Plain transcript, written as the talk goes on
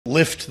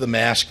lift the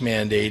mask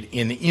mandate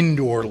in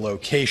indoor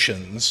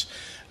locations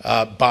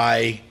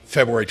by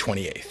February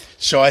 28th.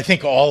 So I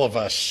think all of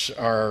us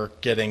are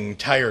getting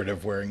tired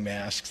of wearing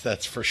masks,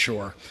 that's for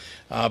sure.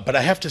 But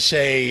I have to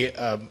say,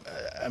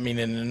 an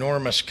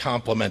enormous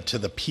compliment to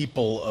the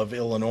people of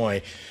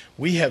Illinois.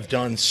 We have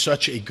done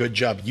such a good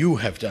job, you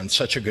have done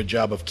such a good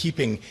job of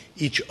keeping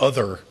each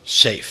other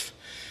safe.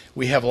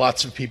 We have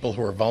lots of people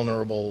who are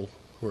vulnerable,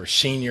 who are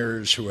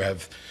seniors, who are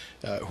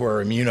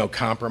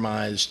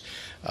immunocompromised,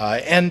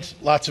 and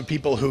lots of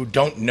people who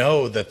don't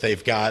know that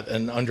they've got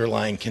an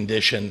underlying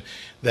condition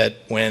that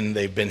when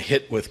they've been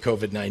hit with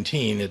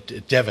COVID-19,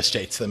 it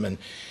devastates them. And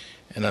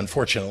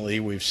unfortunately,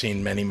 we've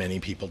seen many,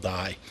 many people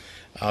die.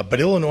 But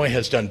Illinois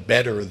has done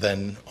better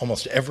than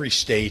almost every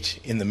state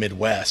in the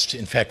Midwest.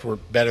 In fact, we're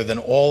better than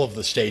all of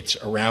the states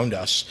around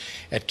us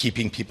at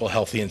keeping people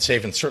healthy and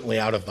safe, and certainly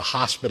out of the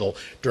hospital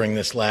during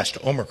this last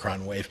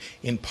Omicron wave,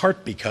 in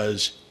part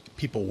because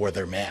people wore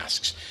their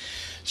masks.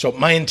 So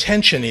my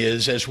intention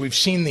is, as we've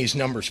seen these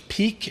numbers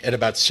peak at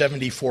about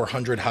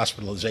 7,400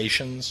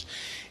 hospitalizations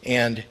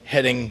and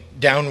heading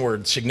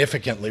downward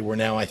significantly, we're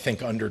now, I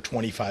think, under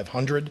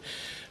 2,500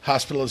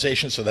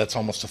 hospitalizations, so that's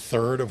almost a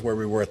third of where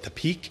we were at the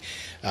peak,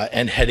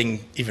 and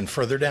heading even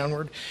further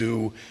downward,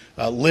 to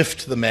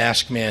lift the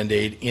mask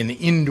mandate in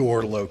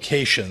indoor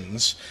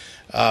locations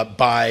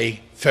by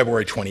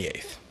February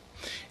 28th.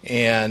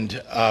 And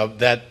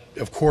that,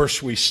 of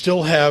course, we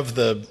still have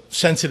the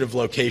sensitive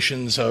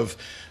locations of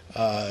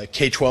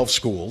K-12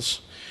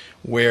 schools,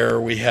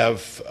 where we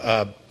have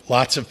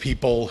lots of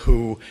people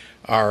who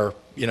are,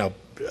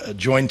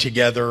 joined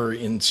together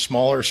in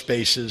smaller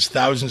spaces,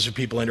 thousands of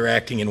people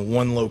interacting in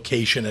one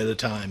location at a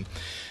time.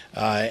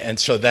 And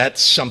so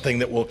that's something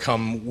that will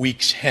come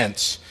weeks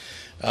hence.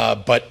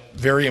 But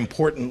very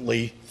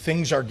importantly,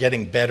 things are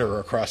getting better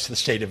across the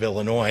state of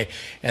Illinois,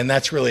 and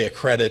that's really a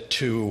credit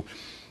to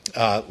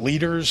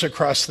leaders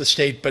across the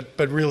state,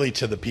 but really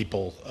to the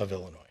people of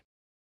Illinois.